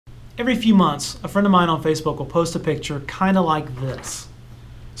Every few months, a friend of mine on Facebook will post a picture kind of like this.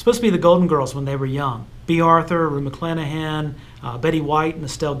 It's supposed to be the Golden Girls when they were young. B. Arthur, Rue McClanahan, Betty White, and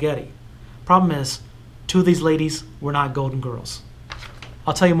Estelle Getty. Problem is, two of these ladies were not Golden Girls.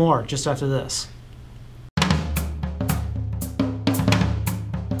 I'll tell you more just after this.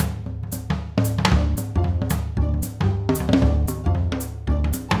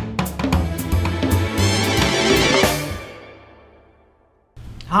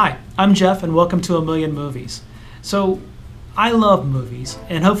 Hi, I'm Jeff and welcome to A Million Movies. So, I love movies,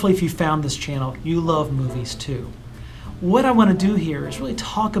 and hopefully if you found this channel, you love movies too. What I want to do here is really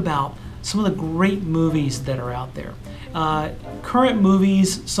talk about some of the great movies that are out there. Current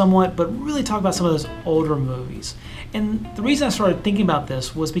movies somewhat, but really talk about some of those older movies. And the reason I started thinking about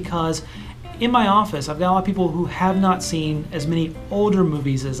this was because in my office, I've got a lot of people who have not seen as many older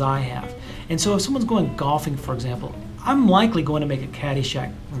movies as I have. And so if someone's going golfing, for example, I'm likely going to make a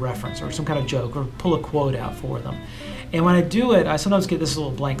Caddyshack reference or some kind of joke or pull a quote out for them. And when I do it, I sometimes get this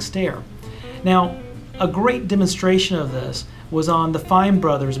little blank stare. Now, a great demonstration of this was on the Fine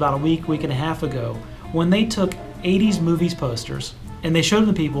Brothers about a week and a half ago when they took 80s movies posters and they showed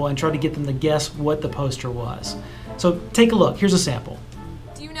them to people and tried to get them to guess what the poster was. So take a look. Here's a sample.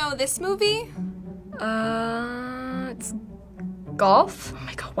 Do you know this movie? It's golf? Oh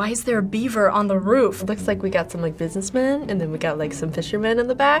my god, why is there a beaver on the roof? Looks like we got some like businessmen and then we got like some fishermen in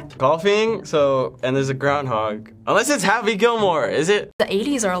the back. Golfing, and there's a groundhog. Unless it's Happy Gilmore, is it? The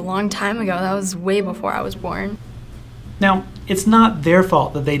 80s are a long time ago. That was way before I was born. Now, it's not their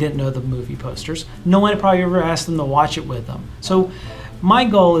fault that they didn't know the movie posters. No one had probably ever asked them to watch it with them. So my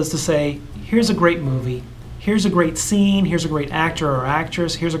goal is to say, here's a great movie, here's a great scene, here's a great actor or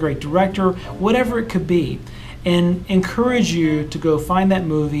actress, here's a great director, whatever it could be, and encourage you to go find that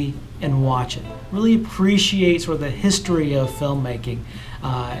movie and watch it. Really appreciate sort of the history of filmmaking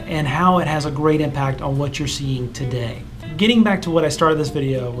and how it has a great impact on what you're seeing today. Getting back to what I started this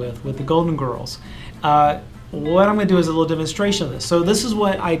video with the Golden Girls, what I'm going to do is a little demonstration of this. So this is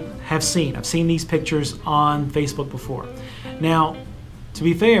what I have seen. I've seen these pictures on Facebook before. Now, to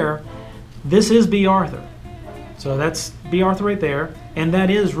be fair, this is B. Arthur. So that's B. Arthur right there, and that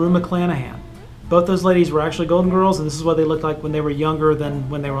is Rue McClanahan. Both those ladies were actually Golden Girls, and this is what they looked like when they were younger than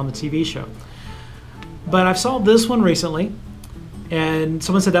when they were on the TV show. But I saw this one recently, and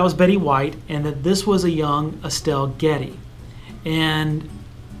someone said that was Betty White, and that this was a young Estelle Getty. And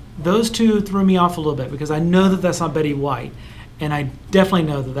those two threw me off a little bit because I know that that's not Betty White, and I definitely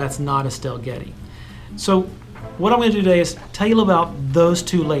know that that's not Estelle Getty. So what I'm going to do today is tell you about those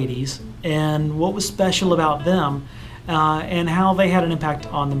two ladies and what was special about them and how they had an impact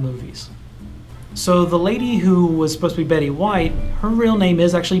on the movies. So the lady who was supposed to be Betty White, her real name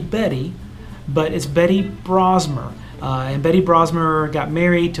is actually Betty, but it's Betty Brosmer. And Betty Brosmer got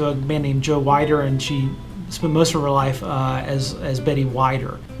married to a man named Joe Whiter, and she spent most of her life as Betty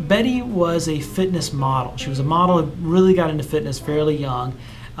Whiter. Betty was a fitness model. She was a model who really got into fitness fairly young,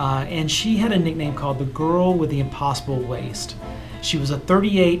 and she had a nickname called the Girl with the Impossible Waist. She was a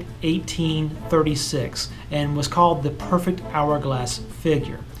 38, 18, 36, and was called the perfect hourglass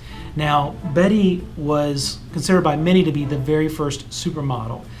figure. Now, Betty was considered by many to be the very first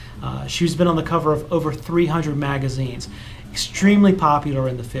supermodel. She's been on the cover of over 300 magazines, extremely popular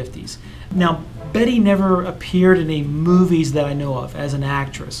in the 50s. Now, Betty never appeared in any movies that I know of as an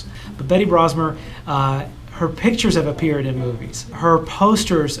actress, but Betty Brosmer, her pictures have appeared in movies. Her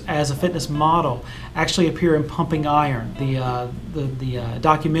posters as a fitness model actually appear in Pumping Iron, the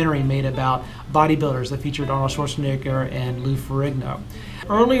documentary made about bodybuilders that featured Arnold Schwarzenegger and Lou Ferrigno.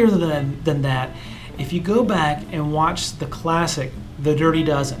 Earlier than that, if you go back and watch the classic The Dirty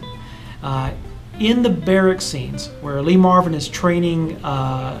Dozen, in the barrack scenes where Lee Marvin is training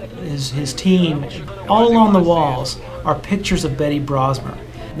his team, all along the walls are pictures of Betty Brosmer.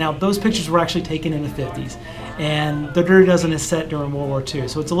 Now, those pictures were actually taken in the 50s, and The Dirty Dozen is set during World War II,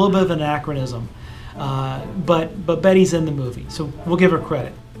 so it's a little bit of an anachronism. But Betty's in the movie, so we'll give her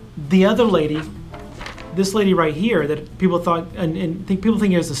credit. The other lady, this lady right here, that people thought, people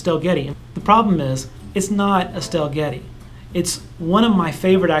think it was Estelle Getty. The problem is, it's not Estelle Getty. It's one of my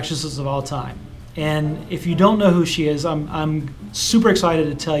favorite actresses of all time. And if you don't know who she is, I'm super excited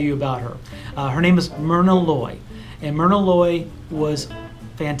to tell you about her. Her name is Myrna Loy, and Myrna Loy was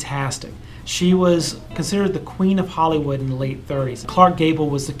fantastic. She was considered the queen of Hollywood in the late 30s. Clark Gable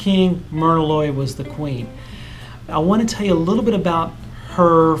was the king, Myrna Loy was the queen. I want to tell you a little bit about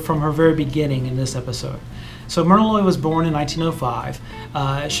her from her very beginning in this episode. So Myrna Loy was born in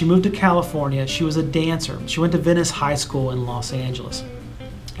 1905. She moved to California. She was a dancer. She went to Venice High School in Los Angeles.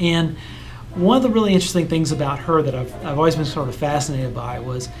 And One of the really interesting things about her that I've always been sort of fascinated by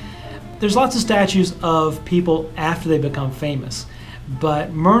was there's lots of statues of people after they become famous,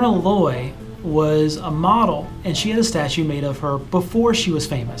 but Myrna Loy was a model, and she had a statue made of her before she was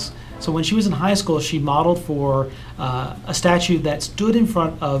famous. So when she was in high school, she modeled for a statue that stood in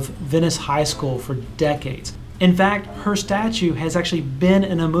front of Venice High School for decades. In fact, her statue has actually been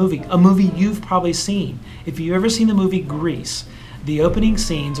in a movie you've probably seen. If you've ever seen the movie Grease, the opening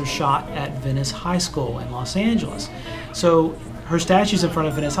scenes are shot at Venice High School in Los Angeles. So her statue's in front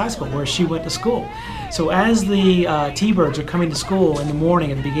of Venice High School, where she went to school. So as the T-Birds are coming to school in the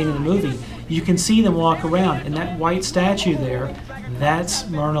morning at the beginning of the movie, you can see them walk around, and that white statue there, that's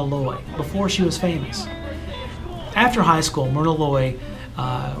Myrna Loy, before she was famous. After high school, Myrna Loy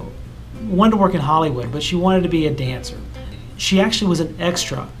wanted to work in Hollywood, but she wanted to be a dancer. She actually was an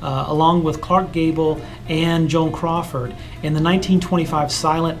extra, along with Clark Gable and Joan Crawford, in the 1925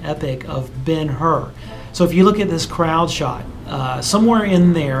 silent epic of Ben-Hur. So if you look at this crowd shot, somewhere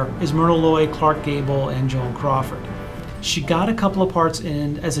in there is Myrna Loy, Clark Gable, and Joan Crawford. She got a couple of parts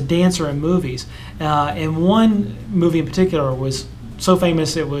as a dancer in movies, and one movie in particular was so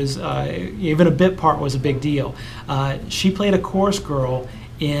famous it was even a bit part was a big deal. She played a chorus girl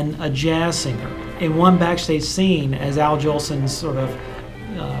in A Jazz Singer. In one backstage scene, as Al Jolson's sort of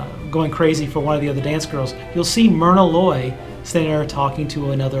going crazy for one of the other dance girls, you'll see Myrna Loy standing there talking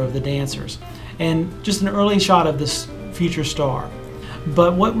to another of the dancers. And just an early shot of this future star.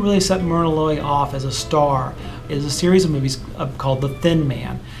 But what really set Myrna Loy off as a star is a series of movies called The Thin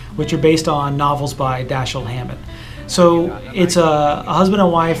Man, which are based on novels by Dashiell Hammett. So it's a husband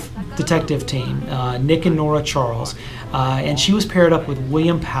and wife detective team, Nick and Nora Charles, and she was paired up with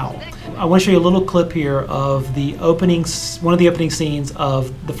William Powell. I want to show you a little clip here of one of the opening scenes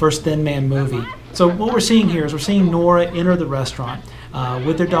of the first Thin Man movie. So what we're seeing here is we're seeing Nora enter the restaurant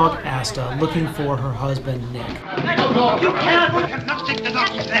with their dog Asta, looking for her husband Nick. You cannot take the dog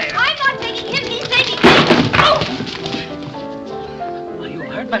there. I'm not taking him, he's taking me. Oh! Are you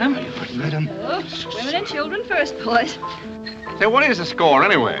hurt, madam? Are you hurt, madam? Oh, women and children first, boys. Say, what is the score,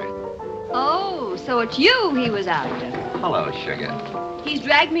 anyway? Oh, so it's you he was after. Hello, sugar. He's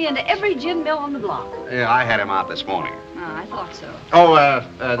dragged me into every gin mill on the block. Yeah, I had him out this morning. Oh, I thought so. Oh,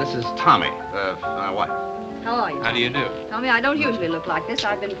 this is Tommy, my wife. How are you? How do you do? Tommy, I don't usually look like this.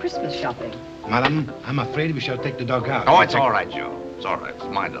 I've been Christmas shopping. Madam, I'm afraid we shall take the dog out. Oh, it's all right, Joe. It's all right. It's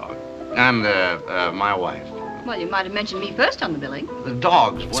my dog. And, my wife. Well, you might have mentioned me first on the billing. The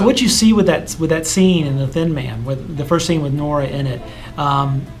dogs. Well, So what you see with that scene in The Thin Man, with the first scene with Nora in it,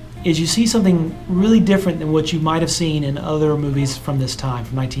 is you see something really different than what you might have seen in other movies from this time,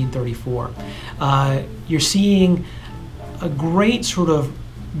 from 1934. You're seeing a great sort of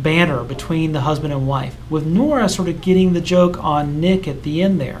banter between the husband and wife, with Nora sort of getting the joke on Nick at the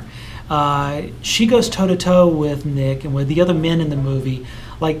end there. She goes toe-to-toe with Nick and with the other men in the movie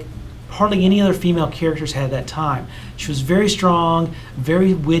like hardly any other female characters had at that time. She was very strong,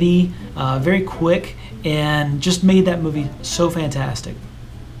 very witty, very quick, and just made that movie so fantastic.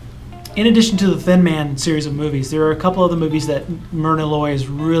 In addition to the Thin Man series of movies, there are a couple other movies that Myrna Loy is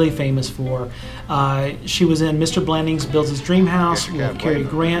really famous for. She was in Mr. Blandings Builds His Dream House with Cary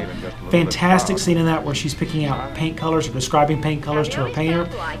Grant. Fantastic scene in that where she's picking out paint colors or describing paint colors to her painter.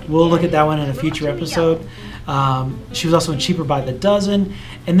 We'll look at that one in a future episode. She was also in Cheaper by the Dozen.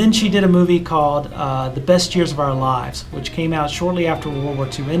 And then she did a movie called The Best Years of Our Lives, which came out shortly after World War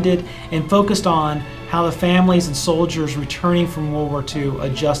II ended and focused on how the families and soldiers returning from World War II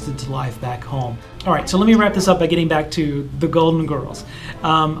adjusted to life back home. All right, so let me wrap this up by getting back to the Golden Girls.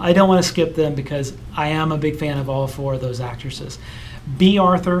 I don't want to skip them because I am a big fan of all four of those actresses. Bea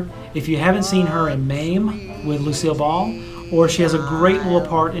Arthur, if you haven't seen her in Mame with Lucille Ball, or she has a great little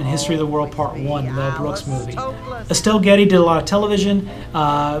part in History of the World Part 1, the Mel Brooks movie. Estelle Getty did a lot of television,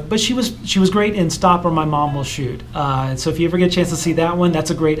 but she was great in Stop or My Mom Will Shoot. So if you ever get a chance to see that one,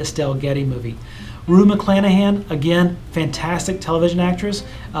 that's a great Estelle Getty movie. Rue McClanahan, again, fantastic television actress.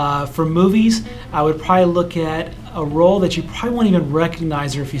 For movies, I would probably look at a role that you probably won't even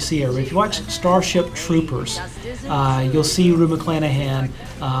recognize her if you see her. But if you watch Starship Troopers, you'll see Rue McClanahan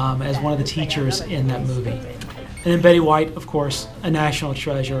as one of the teachers in that movie. And then Betty White, of course, a national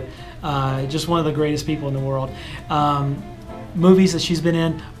treasure, just one of the greatest people in the world. Movies that she's been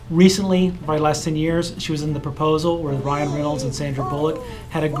in recently, probably the last 10 years, she was in The Proposal with Ryan Reynolds and Sandra Bullock.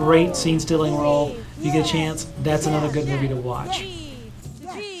 Had a great scene-stealing role. If you get a chance, that's another good movie to watch.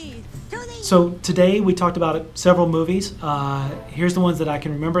 So today we talked about several movies. Here's the ones that I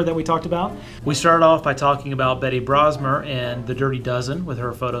can remember that we talked about. We started off by talking about Betty Brosmer and The Dirty Dozen with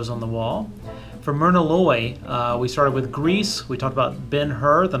her photos on the wall. For Myrna Loy, we started with Grease. We talked about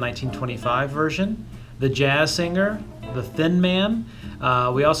Ben-Hur, the 1925 version, The Jazz Singer, The Thin Man.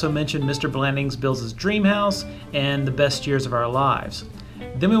 We also mentioned Mr. Blandings Builds His Dream House and The Best Years of Our Lives.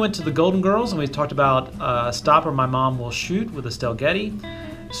 Then we went to The Golden Girls and we talked about Stop or My Mom Will Shoot with Estelle Getty,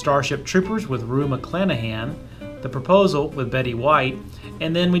 Starship Troopers with Rue McClanahan, The Proposal with Betty White,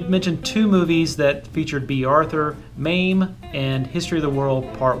 and then we mentioned 2 movies that featured B. Arthur, MAME, and History of the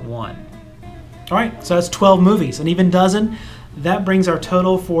World Part 1. All right, so that's 12 movies, an even dozen. That brings our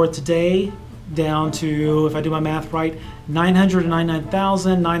total for today down to, if I do my math right,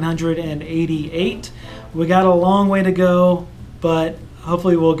 999,988. We got a long way to go, but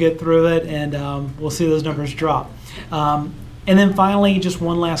hopefully we'll get through it and we'll see those numbers drop. And then finally, just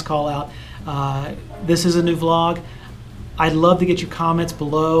one last call out. This is a new vlog. I'd love to get your comments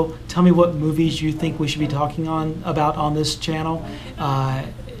below. Tell me what movies you think we should be talking about on this channel.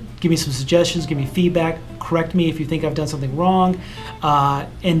 Give me some suggestions, give me feedback, correct me if you think I've done something wrong,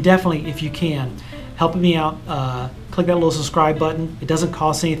 and definitely, if you can, help me out. Click that little subscribe button. It doesn't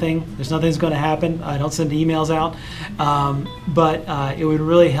cost anything. There's nothing's going to happen. I don't send emails out, but it would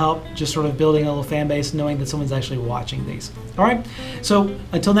really help just sort of building a little fan base, knowing that someone's actually watching these. All right, so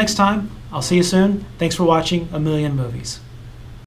until next time, I'll see you soon. Thanks for watching A Million Movies.